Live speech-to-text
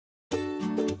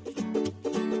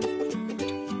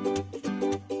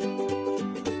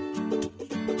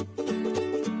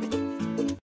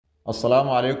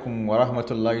Assalamu alaikum wa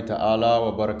rahmatullahi ta'ala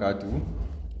wa barakatuhu.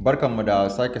 Barkanmu da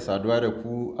sake saduwa da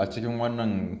ku a cikin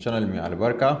wannan channel mai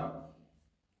albarka.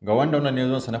 Ga wanda wannan ne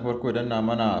zuwansa na farko idan na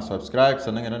mana subscribe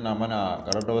sannan idan na mana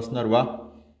ƙararrawar sanarwa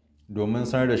domin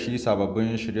sanar da shi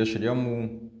sababbin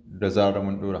shirye-shiryenmu da zarar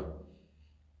mun dora.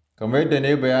 Kamar yadda na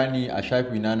yi bayani a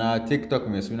shafina na TikTok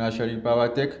mai suna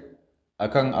Sharifawa Tech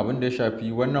akan abin da ya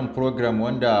shafi wannan program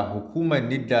wanda hukumar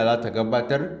NIDDA za ta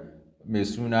gabatar mai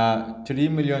suna 3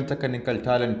 Million Technical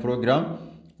Talent Program,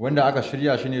 wanda aka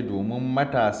shirya shi ne domin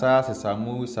matasa su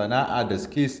samu sana'a da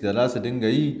skills da za su dinga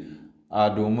yi a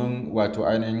domin wato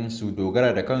ainihin su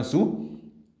dogara da kansu.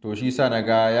 To shi sa na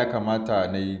ga ya kamata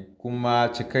na yi kuma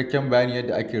cikakken bayani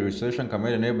yadda ake registration kamar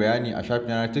da na yi bayani a shafin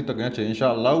na TikTok. Na ce insha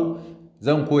Allah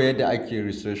zan koya yadda ake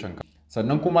registration.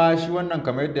 Sannan kuma shi wannan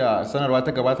kamar yadda sanarwa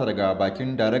ta gabata daga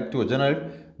bakin Director General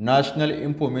National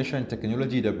Information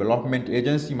Technology Development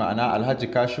Agency, ma'ana Alhaji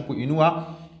Kashiku Inuwa,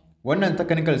 wannan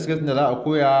technical skills da za a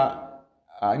koya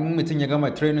in mutum ya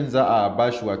gama training za a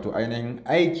bashi wato ainihin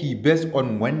aiki based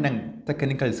on wannan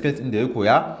technical skills da ya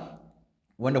koya,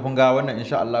 wanda kun ga wannan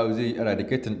insha Allah zai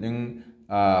eradicating din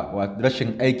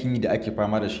rashin aikin da ake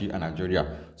fama da shi a Najeriya.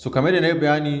 So kamar da na yi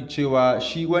bayani cewa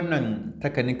shi wannan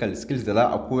technical skills da za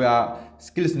a koya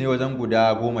skills ne wajen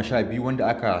guda 12 wanda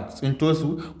aka tsinto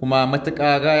su, kuma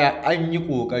matuƙa gaya an yi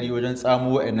ƙoƙari wajen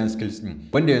tsamo waɗannan skills ɗin,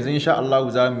 wanda yanzu insha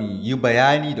Allah za mu yi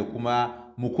bayani da kuma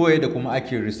mu koya da kuma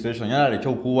ake registration. Yana da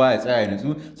kyau kowa ya tsaya ya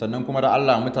nutsu, sannan kuma da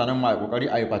Allah mutanen ma ƙoƙari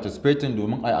a yi participating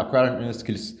domin a yi acquiring ɗin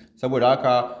skills. Saboda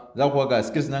haka za ku ga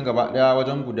skills nan gaba daya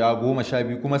wajen guda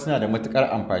 12 kuma suna da matukar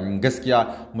amfani gaskiya,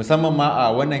 musamman ma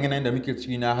a wannan yanayin da muke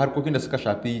ciki na harkokin da suka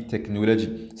shafi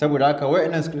technology. Saboda haka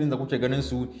wayannan skills da kuke ganin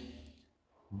su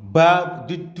ba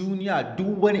duk duniya,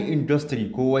 duk wani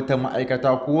industry ko wata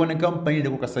ma'aikata ko wani kamfani da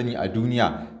kuka sani a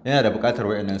duniya yana da buƙatar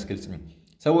wayannan skills din.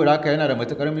 Saboda haka yana da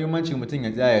matukar muhimmanci mutum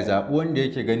ya tsaya ya zaɓi wanda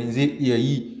yake ganin zai iya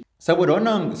yi. Saboda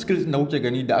wannan skills da kuke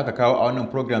gani da aka kawo a wannan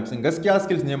program din gaskiya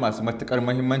skills ne masu matukar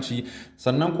muhimmanci.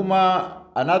 Sannan kuma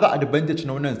another advantage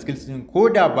na wannan skills din, ko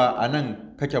da ba a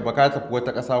nan kake ba ka tafi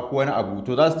wata ƙasa ko wani abu,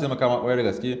 to za su taimaka ma ƙwarai da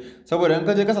gaske. Saboda in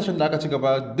ka je kasashen da aka ci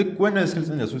gaba duk wannan skills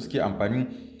din da su suke amfani,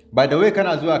 ba da wai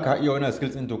kana zuwa ka iya wannan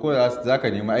skills din to ko za ka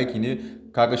nemi aiki ne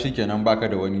kaga shikenan baka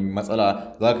da wani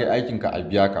matsala, za ka yi aikinka a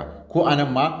biya ka. Ko a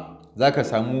nan ma za ka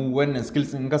samu wannan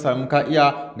skills in ka samu ka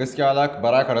iya gaskiya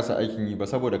ba za ka rasa aikin yi ba,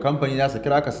 saboda kamfani za su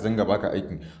kira ka su dinga baka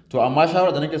aikin. To amma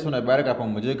shawarar da nake so na bayar kafin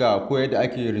mu je ga koyar da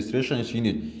ake registration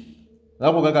shine,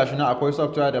 za ku ga gashi na akwai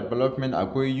software development,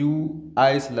 akwai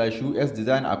UI/UX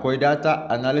design, akwai data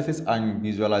analysis and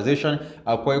visualization,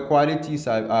 akwai quality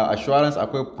assurance,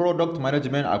 akwai product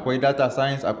management, akwai data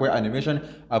science, akwai animation,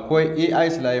 akwai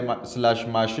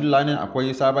AI/machine learning,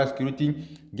 akwai cyber security,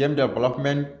 game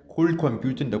development, cool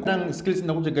computing. Da kuma skills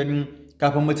da kuke gani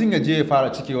kafin mutum ya je ya fara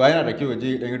cikewa yana da kyau ya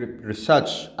je ya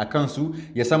research a kansu,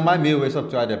 ya san ma meye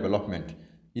software development.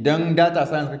 Idan data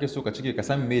science kake so ka cike, ka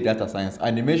san me data science,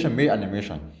 animation me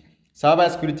animation, cyber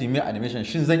security me animation,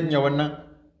 shin zan iya wannan,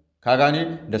 ka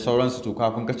gane, da sauransu. To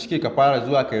kafin ka cike ka fara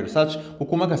zuwa ka research ko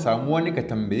kuma ka samu wani ka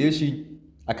tambaye shi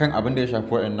akan abin da ya shafi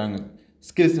waɗannan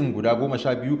skills din guda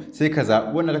 12, sai ka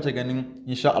zaɓi wanda kake ganin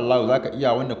insha Allah za ka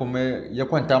iya, wanda kuma ya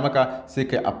kwanta maka sai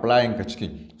ka yi applying ka ciki.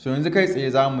 So yanzu kai tsaye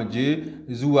za mu je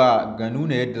zuwa ga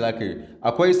nuna yadda za ka yi.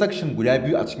 Akwai section guda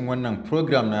 2 a cikin wannan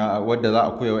program na wadda za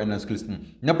a koya wa'annan skills din.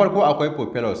 Na farko akwai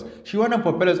propellers. Shi wannan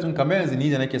propellers din kamar yanzu ni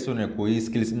da nake so na koyi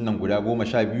skills din nan guda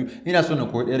 12, ina so na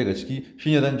koyi ɗaya daga ciki,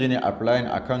 shine zan je ne applying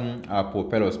akan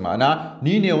propellers. Ma'ana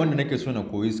ni ne wanda nake so na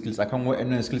koyi skills akan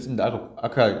wa'annan skills din da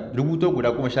aka rubuto guda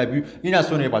 12, ina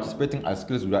so ne participating a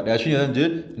skills guda ɗaya, shine zan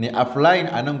je ne applying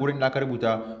a nan gurin da aka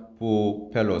rubuta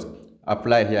propellers.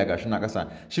 Apply here gashi na ƙasa.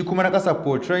 Shi kuma na ƙasa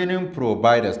for training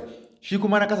providers. Shi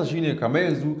kuma na ƙasa shine kamar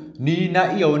yanzu ni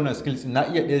na iya wannan skills, na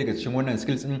iya ɗaya daga cikin wannan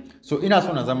skills din, so ina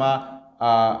so na zama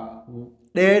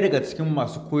ɗaya daga cikin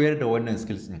masu koyar da wannan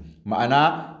skills din.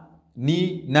 Ma'ana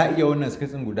ni na iya wannan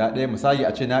skills din guda ɗaya, misali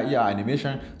a ce na iya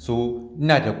animation, so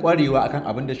ina da ƙwarewa akan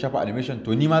abin da shafa animation,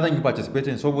 to ni ma zan yi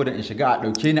participating saboda in shiga a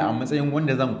ɗauke ni a matsayin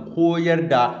wanda zan koyar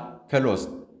da fellows.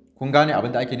 Kun gane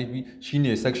abin da ake nufi?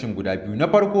 Shine section guda 2. Na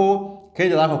farko kai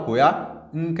da zaka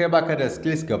koya, in kai baka da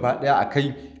skills gaba ɗaya a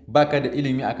kai, baka da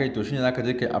ilimi a kai, to shine zaka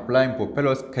je kai applying for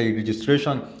fellows, kai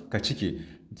registration ka cike.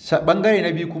 Bangare na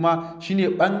biyu kuma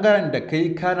shine bangaren da kai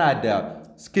kana da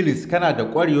skills, kana da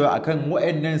ƙwarewa akan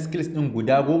waɗannan skills ɗin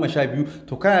guda 12,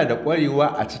 to kana da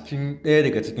ƙwarewa a cikin ɗaya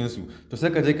daga cikinsu, to sai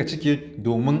ka je ka cike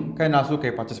domin kana so ka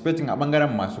yi participating a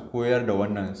ɓangaren masu koyar da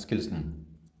wannan skills ɗin.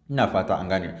 ina fata an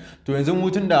gane. To yanzu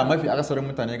mutun da mafi akasarin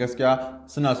mutane gaskiya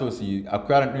suna so su yi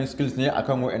acquire din skills ne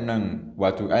akan wayannan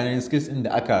wato ainihin skills din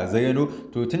da aka zayyano.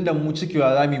 To tunda mu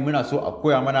cikewa zamu muna so a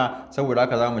koya mana, saboda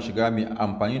haka zamu shiga mu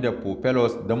amfani da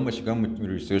propellers don mu shiga mu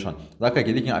registration. Zaka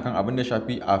clicking akan abin da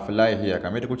shafi apply here,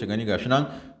 kamar yadda kuke gani gashi nan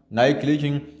nayi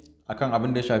clicking akan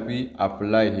abin da shafi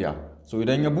apply here. So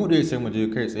idan ya bude sai mu je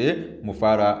kai tsaye mu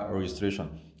fara registration.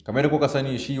 Kamar da kuka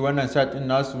sani shi wannan site din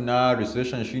nasu na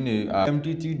registration shine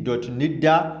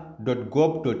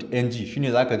mtt.nida.gov.ng,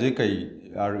 shine zaka je kai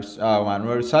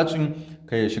manual searching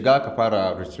kai shiga ka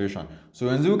fara registration. So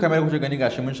yanzu kamar da kuke gani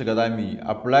gashi mun shiga zamu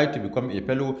apply to become a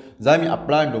fellow, zamu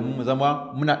apply domin mu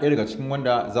zama muna ɗaya daga cikin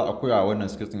wanda za a koya wannan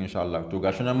skills din insha Allah. To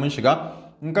gashi nan mun shiga.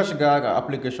 In ka shiga ga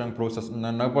application process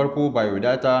nan na farko,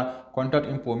 biodata, contact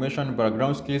information,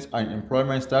 background skills and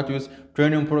employment status,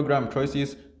 training program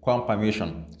choices,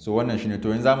 confirmation. So wannan shine. To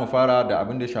yanzu zamu fara da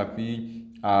abin da shafi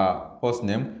first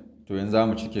name. To yanzu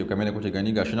zamu cike kamar da kuke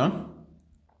gani gashi nan.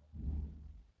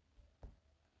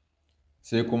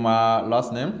 Sai kuma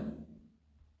last name.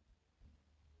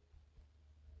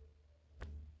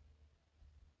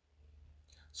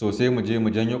 So sai mu je mu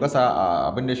janyo kasa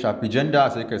abin da shafi gender,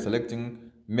 sai kai selecting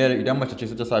male, idan mace ce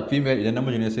sai ta sa female, idan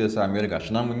namiji ne sai ya sa male.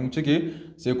 Gashi nan mun cike.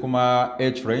 Sai kuma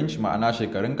age range, ma'ana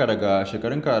shekarunka daga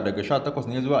 18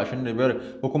 ne zuwa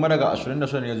 25 ko kuma daga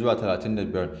 26 ne zuwa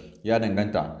 35, ya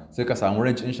danganta. Sai ka samu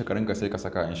range din shekarunka sai ka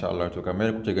saka insha Allah. To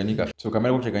kamar kuke gani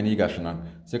gashi nan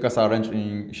sai ka sa range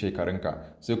din shekarunka.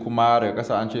 Sai kuma daga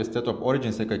kasa an ce state of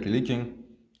origin, sai ka clicking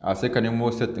sai ka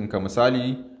nemo state ɗinka,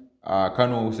 misali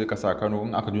Kano sai ka sa Kano.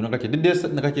 In aka Kaduna kake, duk dai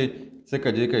state da kake sai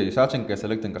ka je kai searching kai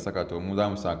selecting ka saka. To mu za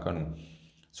mu sa Kano.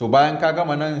 So bayan ka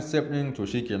gama nan step din, to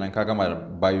shikenan ka gama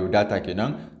biodata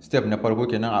kenan. Step na farko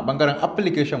kenan. A bangaren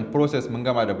application process mun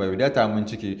gama da biodata mun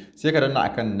cike, sai ka danna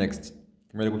akan next.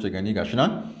 Kamar da kuke gani gashi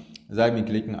nan za mu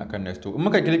clicking akan next. To in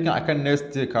muka clicking akan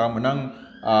next sai kawo mu nan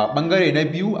bangare na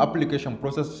biyu, application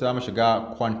process, sai mu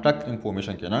shiga contact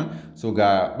information kenan. So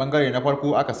ga bangare na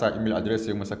farko aka sa email address,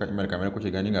 sai mu saka email kamar da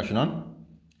kuke gani gashi nan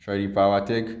Sharifawa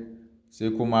Tech. Sai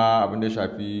kuma abin da ya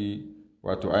shafi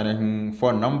wato ainihin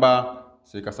phone number,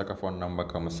 sai ka saka phone number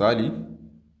ka, misali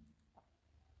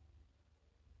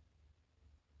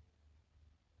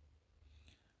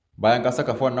bayan ka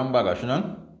saka phone number gashi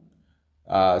nan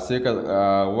sai ka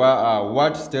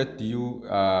what state do you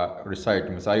reside,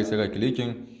 misali sai ka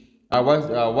clicking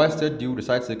what state do you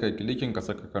reside, sai ka clicking ka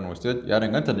saka Kano State, ya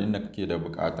danganta da inda kake da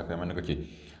bukata kai mana kake.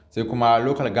 Sai kuma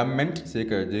local government, sai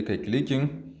ka je kai clicking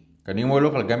ka nemo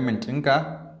local government ɗinka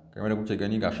kamar da kuke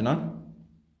gani gashi nan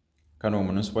Kano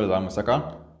municipal za mu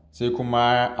saka. Sai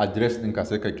kuma address ɗinka,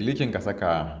 sai ka clicking ka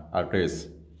saka address.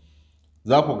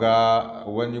 Za ku ga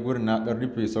wani gurin na ɗan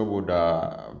rufe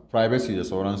saboda privacy da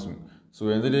sauransu. So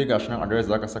yanzu dai gashi nan address,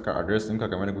 za ka saka address ɗinka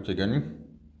kamar da kuke gani.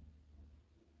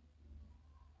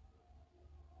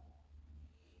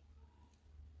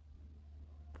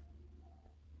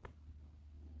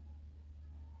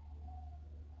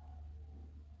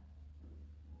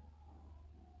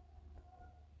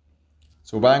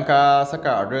 So bayan ka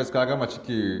saka address ka gama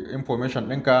cike information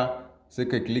ɗinka, sai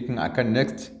ka clicking akan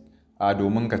next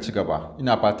domin ka ci gaba.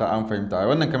 Ina fata an fahimta.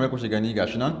 Wannan kamar kuke gani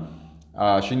gashi nan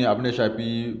shine abin da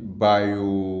shafi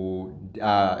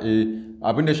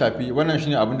abin da shafi wannan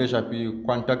shine abin da shafi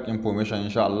contact information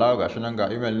insha Allah. Gashi nan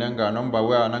ga email nan, ga number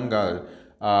waya nan, ga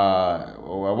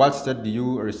what state do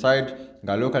you reside,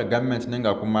 ga local government nan,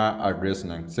 ga kuma address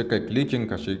nan. Sai ka clicking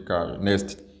ka shika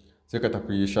next, sai ka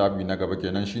tafi shafi na gaba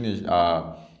kenan, shine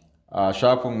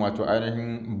shafin wato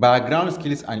ainihin background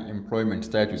skills and employment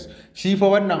status. Shi fa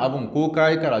wannan abun ko ka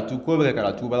yi karatu ko baka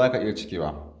karatu ba za ka iya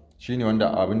cikewa, shine wanda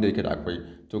abin da yake da akwai.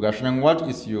 To gashi nan what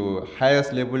is your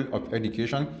highest level of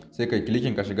education, sai kai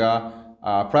clicking ka shiga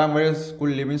primary school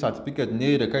leaving certificate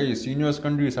ne da kai, senior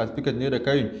secondary certificate ne da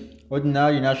kai,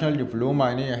 ordinary national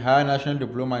diploma ne, higher national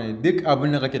diploma ne, duk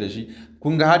abin da kake da shi.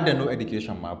 Kun ga har da no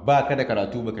education ma, ba ka da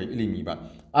karatu ba kai ilimi ba,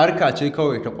 arka ce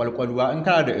kawai ta kwalkwalwa. In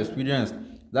kana da experience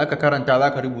za ka karanta, za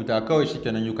ka rubuta, kawai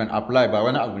shikenan you can apply. Ba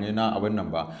wani abu ne na abin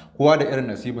nan ba, kowa da irin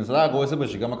nasibinsa. Za ka ga wasu ba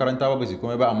shiga makaranta ba su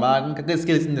komai ba, amma in ka ga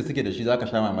skills din da suke da shi za ka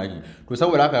sha mamaki. To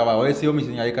saboda haka ba wai sai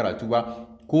mutum ya yi karatu ba,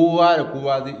 kowa da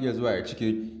kowa zai iya zuwa ya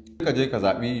cike. Ka je ka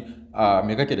zaɓi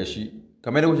me kake da shi.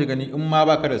 Kamar da kuke gani, in ma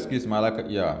baka da skills ma za ka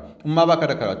iya, in ma baka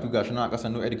da karatu gashi nan a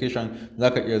ƙasar no education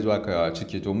za ka iya zuwa ka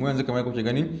cike. To mu yanzu kamar kuke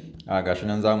gani gashi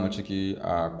nan za mu cike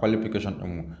qualification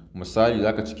ɗinmu. Misali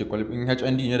za ka cike in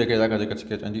HND ne da kai za ka je ka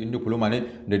cike HND, in diploma ne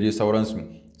da dai sauransu.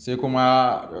 Sai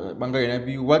kuma bangare na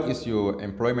biyu, what is your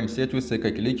employment status, sai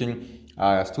ka clicking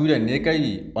student ne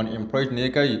kai, unemployed ne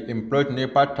kai, employed ne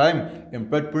part time,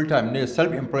 employed full time ne,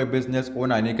 self employed business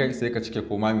owner ne kai, sai ka cike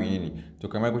koma menene. To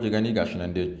kamar kuke gani gashi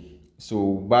nan dai.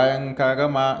 So bayan ka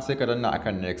gama sai ka danna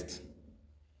akan next.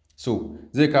 So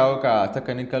zai kawo ka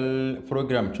technical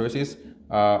program choices,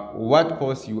 what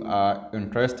course you are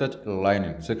interested in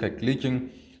learning. Sai ka clicking.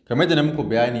 Kamar da na muku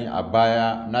bayani a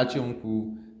baya, na ce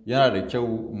muku yana da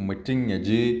kyau mutum ya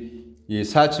je ya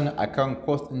searching akan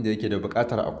course ɗin da yake da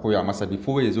buƙatar a koya masa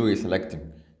before ya zo ya selecting.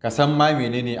 Ka san ma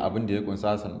menene abin da ya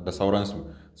kunsa da sauransu.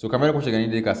 So kamar kuke gani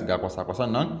dai ga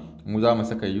kwasa-kwasan nan, mu za mu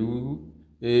saka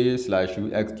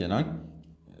UA/UX kenan.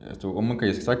 To in muka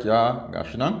yi sakiya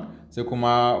gashi nan, sai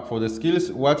kuma for the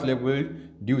skills, what level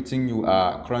do you think you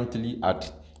are currently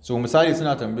at? So misali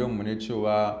suna tambayar mu ne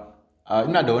cewa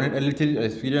ina da wani ɗan little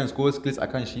experience ko skills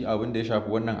akan shi abin da ya shafi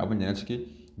wannan abin da na cike,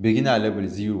 beginner level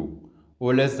 0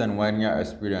 or less than 1 year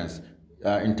experience,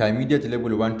 intermediate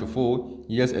level 1 to 4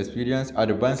 years experience,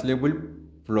 advanced level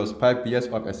plus 5 years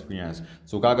of experience.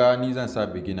 So kaga ni zan sa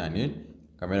beginner ne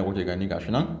kamar da kuke gani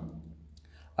gashi nan.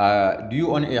 Do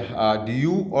you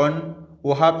own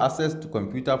or have access to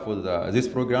computer for this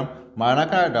program? Ma'ana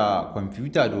kana da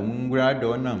computer domin gudanar da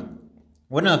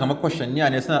wannan kamar questionnaire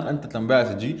ne, suna ɗan tambaya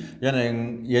su ji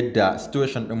yanayin yadda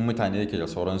situation ɗin mutane yake da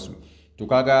sauransu. To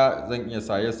kaga zan iya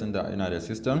sa yes da ina da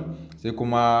system. Sai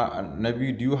kuma na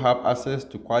biyu, do you have access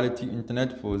to quality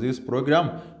internet for this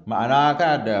program? Ma'ana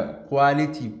kana da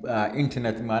quality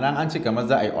internet, ma'ana an ce kamar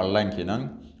za a yi online kenan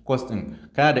course ɗin,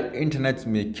 kana da internet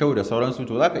mai kyau da sauransu.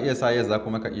 To za ka iya sa yes, za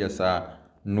kuma ka iya sa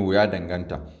no, ya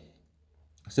danganta.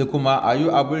 Sai kuma are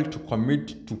you able to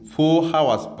commit to 4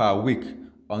 hours per week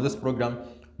on this program?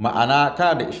 Ma'ana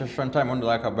kana da isasshen time wanda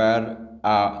za ka bayar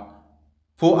a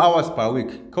 4 hours per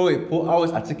week, kawai 4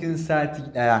 hours a cikin sati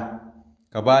ɗaya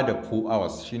ka ba da 4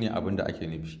 hours shine abin da ake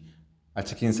nufi. A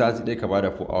cikin sati ɗaya ka ba da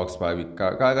 4 hours per week.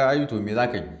 Kaga ayi to me za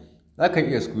ka yi? Za ka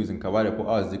iya squeezing ka ba da 4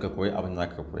 hours zai ka koyi abin da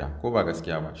ka koya, ko ba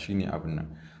gaskiya ba, shine abin nan.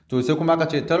 To sai kuma ka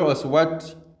ce tell us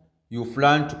what you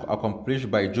plan to accomplish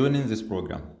by joining this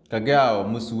program. Ka gaya wa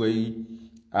musu wai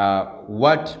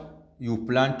what you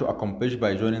plan to accomplish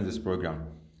by joining this program.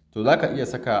 To za ka iya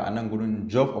saka a nan gurin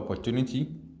job opportunity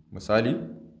misali.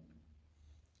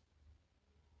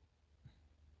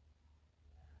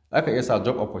 Za ka iya sa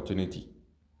job opportunity.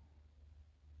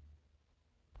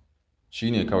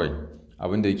 Shine kawai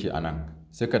abin da yake a nan.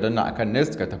 Sai ka danna akan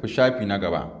next ka tafi shafi na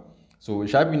gaba. So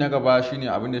shafi na gaba shine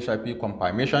abin da ya shafi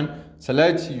confirmation.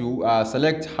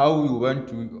 Select how you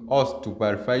want us to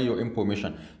verify your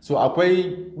information. So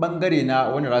akwai bangare na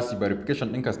wani rasi verification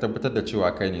ɗinka su tabbatar da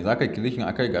cewa kai ne. Za ka clicking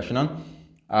akai gashi nan.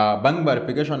 Bank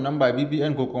verification number,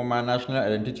 BBN ko kuma national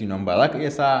identity number. Za ka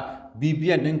iya sa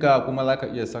BBN ɗinka kuma za ka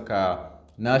iya saka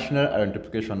national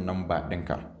identification number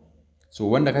ɗinka. So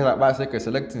wanda ka zaɓa sai ka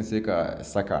selecting sai ka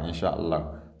saka insha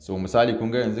Allah. So misali kun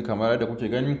ga yanzu kamar da kuke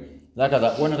gani, za ka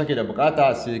zaɓi wanda kake da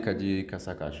bukata sai ka je ka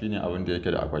saka, shine abin da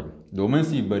yake da akwai. Domin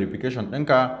su verification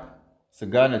ɗinka su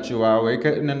gane cewa wai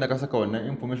kai ɗin nan da ka saka wannan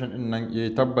information ɗin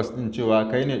nan tabbas ɗin cewa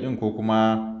kai ne ɗin ko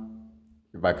kuma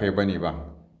ba kai bane ba.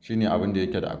 Shine abin da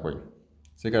yake da akwai.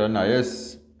 Sai ka danna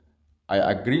yes, I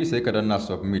agree, sai ka danna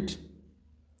submit.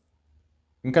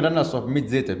 In ka danna submit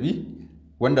zai tafi,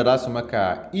 wanda za su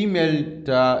maka email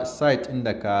ta site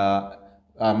inda ka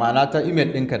ma'ana ta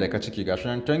email ɗinka da ka ciki gashi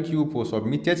nan, thank you for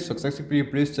submitted successfully,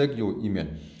 please check your email.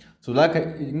 So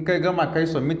in kai gama kai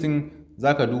submitting,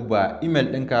 zaka duba email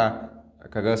ɗinka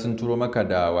kaga sun turo maka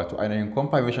da wato ainihin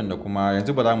confirmation da kuma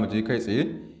yanzu ba za mu je kai tsaye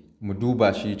mu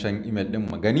duba shi can email ɗin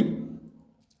mu gani.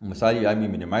 Misali ya mi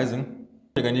minimizing,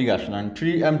 ka gani gashi nan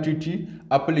 3MTT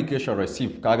application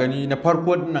receive. Ka gani na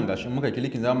farko dinnan gashi muka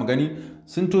clicking za mu gani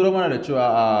sun turo mana da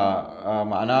cewa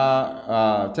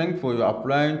ma'ana thank for your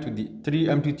applying to the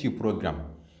 3MTT program.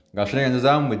 Gashi nan yanzu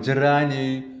za mu jira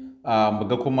ne mu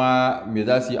ga kuma me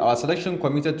za su yi. Our selection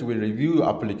committee will review your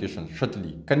application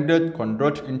shortly. Candidate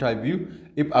conduct interview,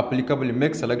 if applicable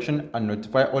make selection and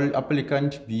notify all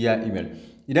applicants via email.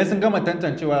 Idan sun gama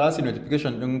tantancewa za su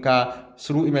notification ɗinka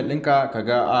through email ɗinka ka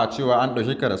ga cewa an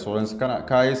ɗauke ka da sauransu, kana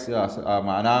kayi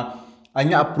ma'ana an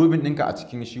yi approving ɗinka a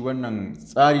cikin shi wannan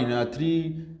tsari na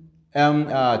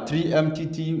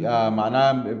 3MTT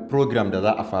ma'ana program da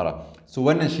za a fara. So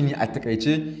wannan shine a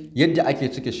takaice yadda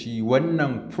ake cike shi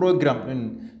wannan program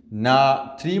ɗin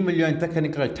na 3 million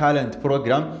technical talent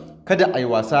program. Kada a yi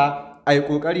wasa, a yi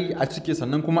kokari a cike,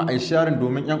 sannan kuma a yi sharing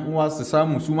domin yan uwa su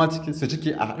samu su ma su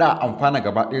cike a hada amfana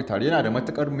gaba ɗaya tare. Yana da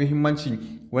matukar muhimmanci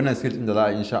wannan skill din da za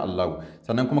a yi insha Allah.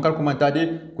 Sannan kuma kar ku manta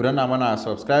dai ku danna mana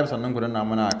subscribe, sannan ku danna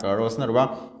mana ƙararrawar sanarwa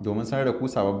domin sanar da ku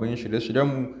sababbin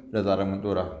shirye-shiryenmu da zarar mun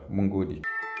dora. Mun gode.